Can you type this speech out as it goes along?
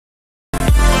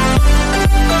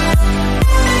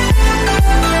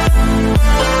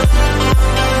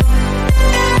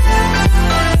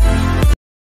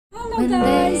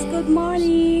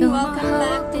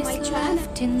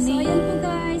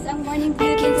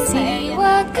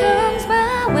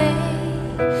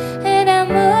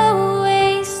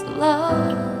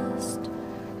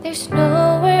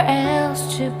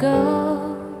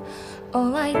go.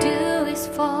 All I do is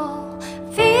fall.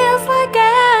 Feels like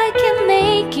I can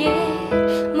make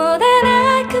it more than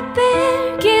I could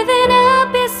bear. Giving up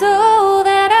is all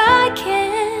that I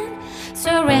can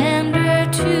surrender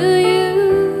to you.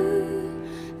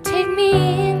 Take me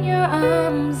in your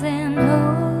arms and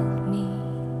hold me.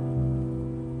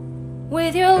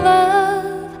 With your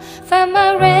love, find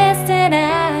my rest and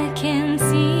I can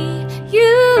see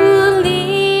you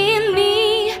lead me.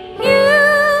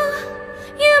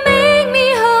 You make me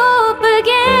hope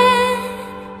again.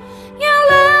 Your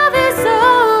love is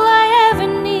all I ever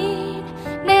need.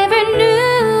 Never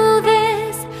knew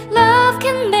this love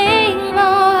can make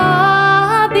my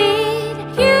heart beat.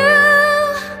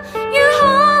 You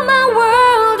hold my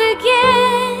world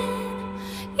again.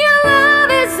 Your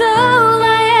love is all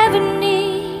I ever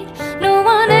need. No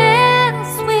one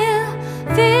else will.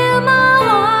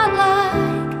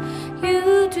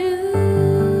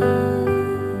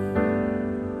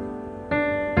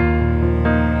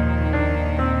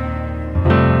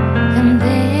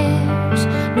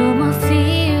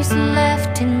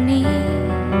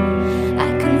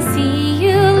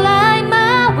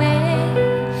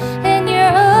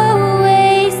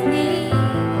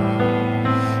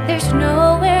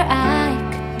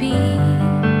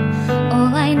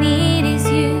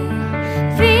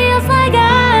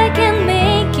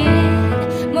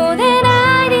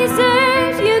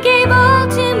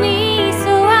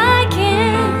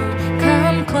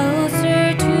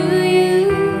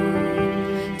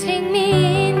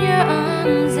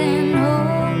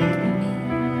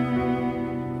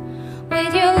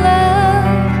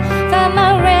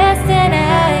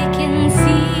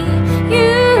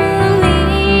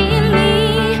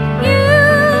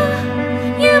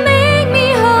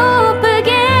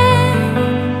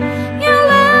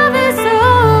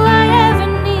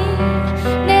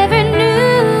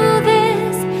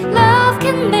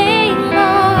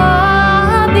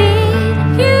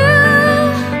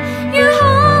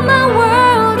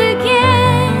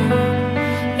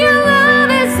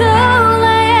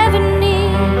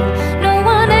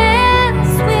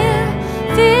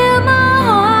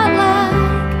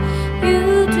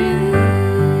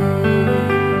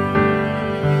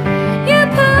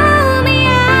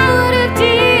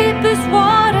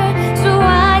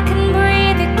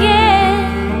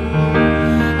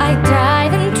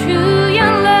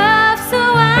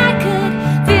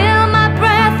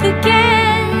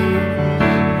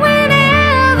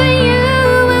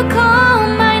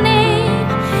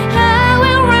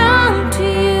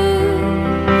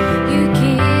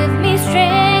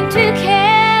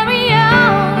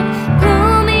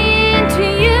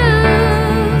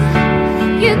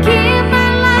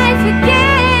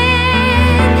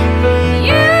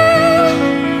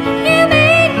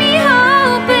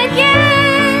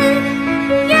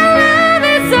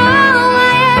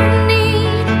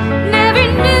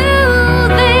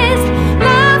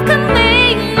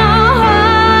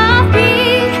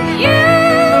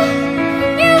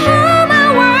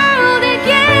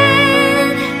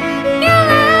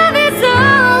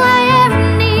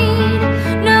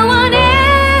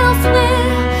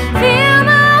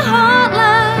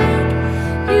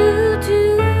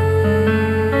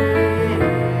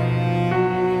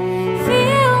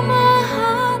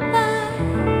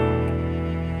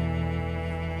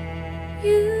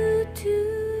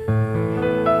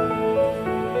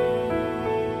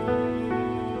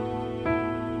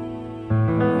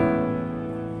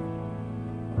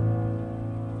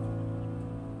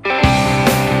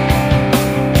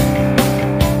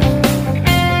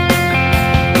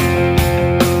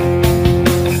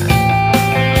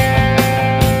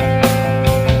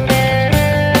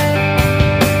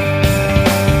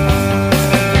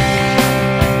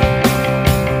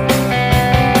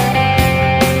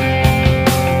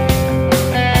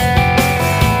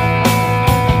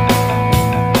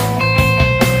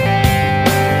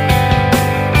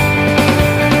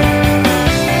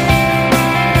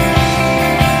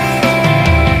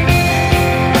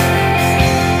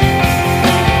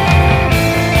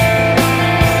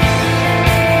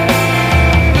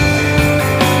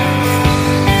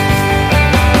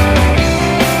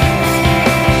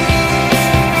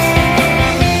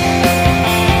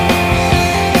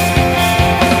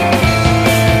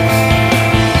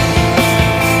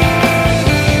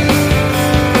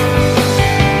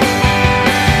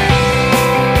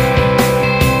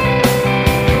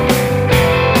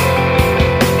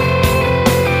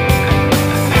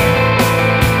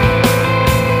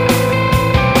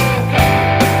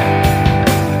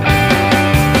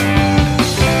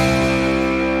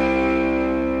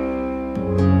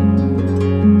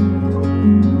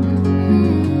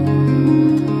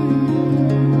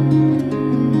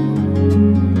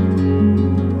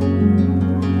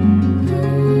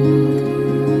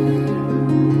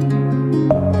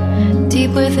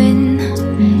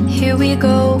 here we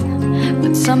go,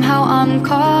 but somehow I'm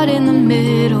caught in the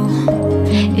middle.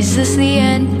 Is this the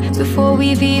end before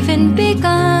we've even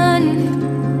begun?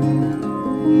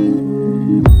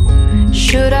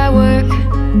 Should I work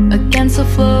against the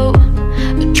flow,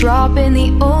 a drop in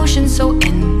the ocean so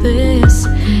endless,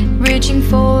 reaching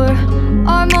for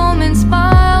our moments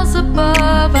miles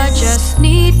above? I just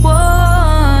need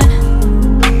one,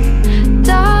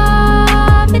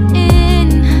 diving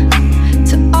in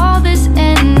to all this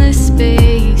endless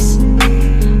space,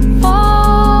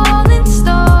 falling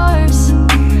stars,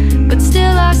 but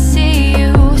still I see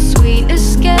you. Sweet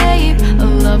escape, a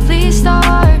lovely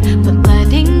start, but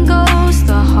letting go's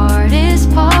the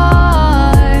hardest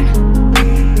part.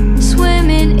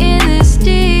 Swimming in this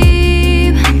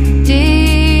deep,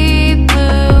 deep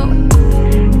blue.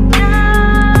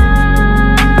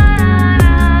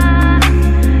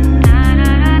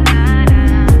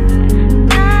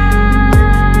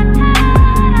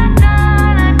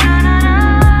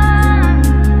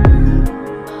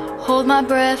 Hold my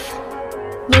breath,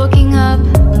 looking up.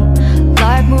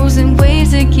 Life moves in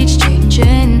waves that keeps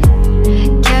changing.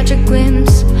 Catch a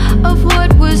glimpse of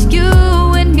what was you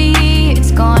and me.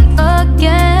 It's gone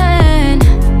again.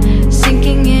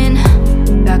 Sinking in,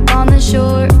 back on the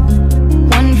shore,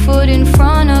 one foot in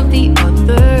front of the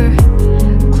other.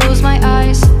 Close my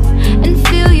eyes and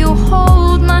feel you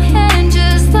hold my hand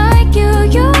just like you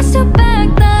used to back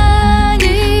then.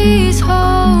 These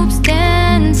hopes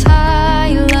dance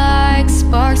high like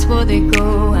sparks before they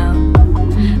go out.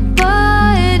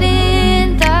 But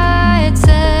in that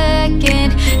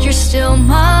second, you're still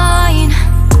mine.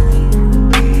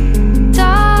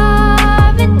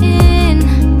 Diving in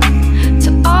to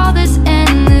all this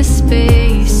endless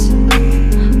space,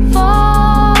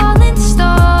 falling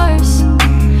stars,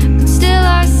 but still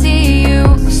I see you.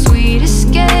 A sweet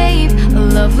escape, a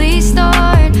lovely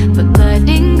start, but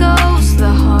letting go's the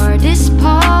hardest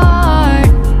part.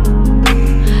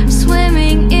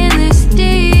 Swimming in this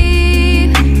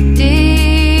deep,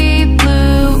 deep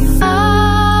blue.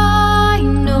 I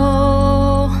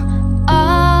know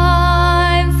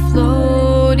I'm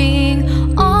floating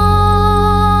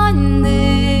on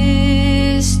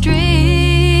this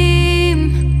dream,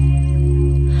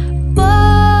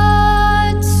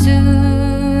 but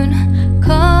soon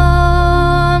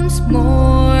comes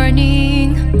morning.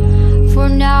 For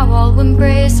now I'll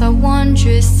embrace our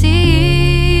wondrous sea.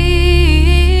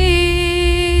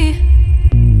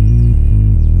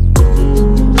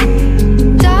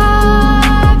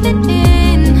 Diving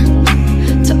in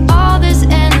to all this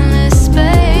endless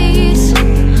space,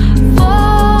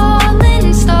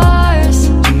 falling stars,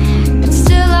 but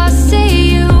still I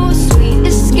see you. Sweet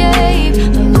escape,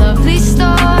 a lovely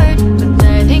start, but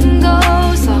letting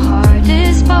go's the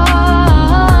hardest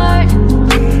part.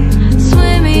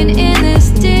 Swimming in this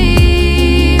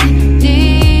deep,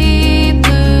 deep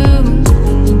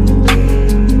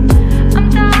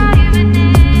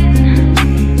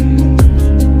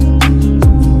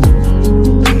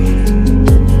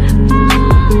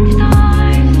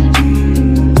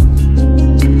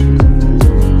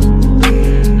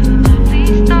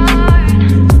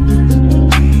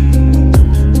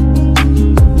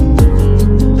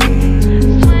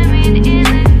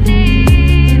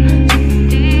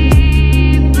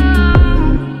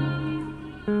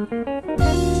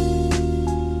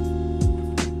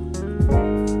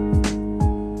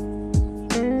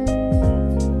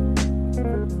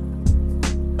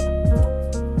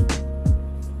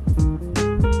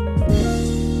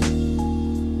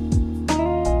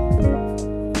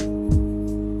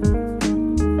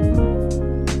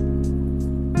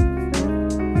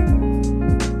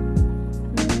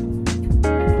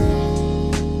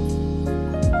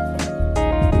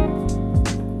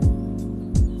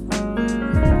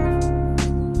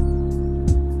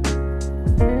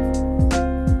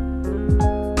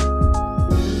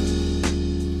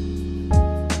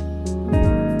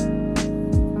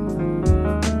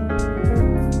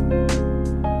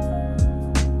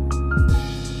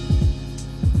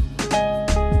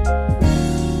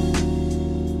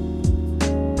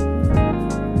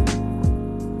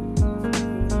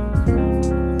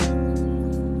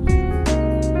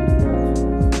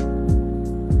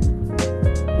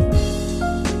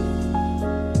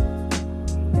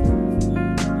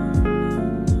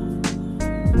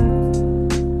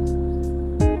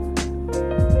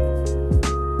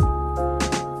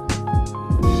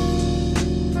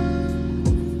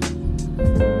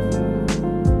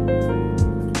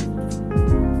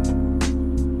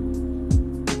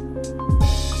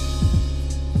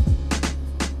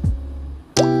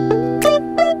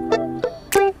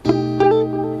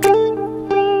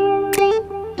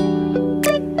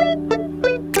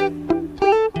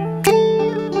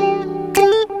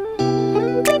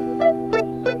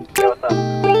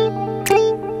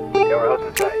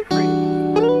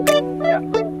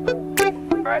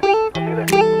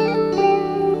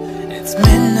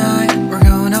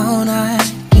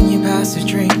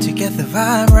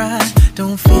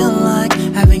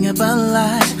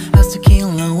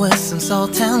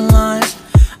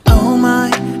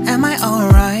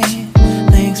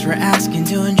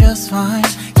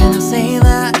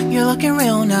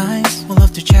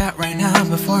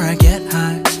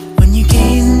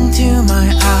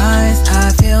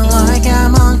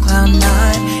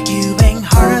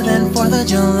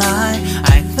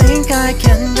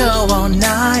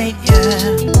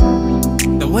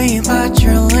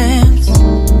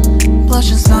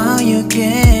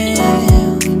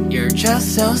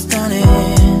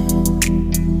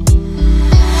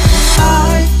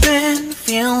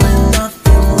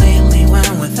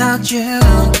you.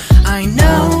 I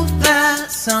know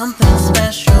that something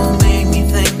special made me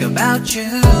think about you.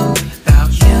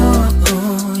 About you,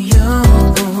 you, you.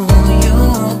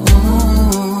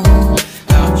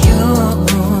 About you,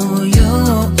 you,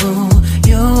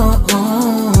 you.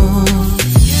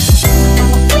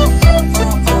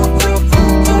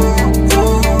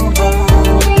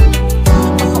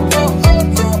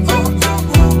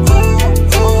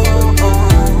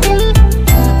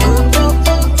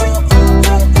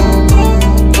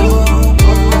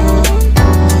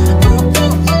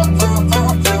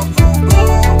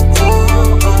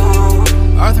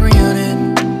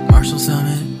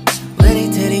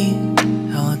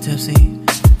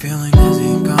 Feeling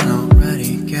dizzy, gone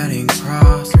already, getting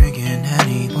cross, drinking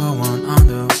Henny, pour one on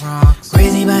the rocks.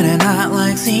 Crazy but not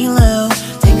like CeeLo.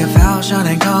 Take a foul shot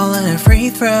and call it a free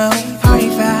throw. Party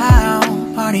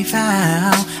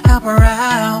foul, help her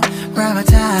out, grab a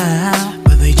towel.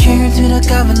 But they cheered to the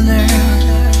governor,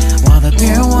 while the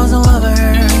beer was a lover.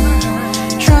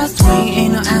 Trust we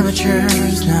ain't no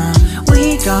amateurs, nah,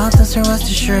 we got this, rest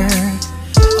assured.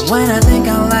 When I think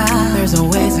out loud, there's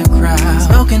always a crowd,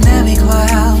 smoking heavy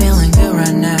cloud, feeling good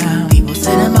right now. People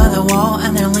sitting by the wall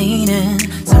and they're leaning,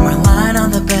 some are lying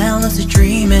on the bed, lucid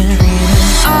dreaming.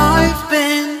 I've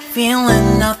been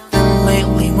feeling nothing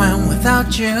lately when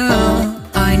without you.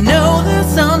 I know that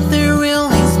something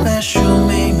really special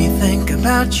made me think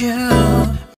about you.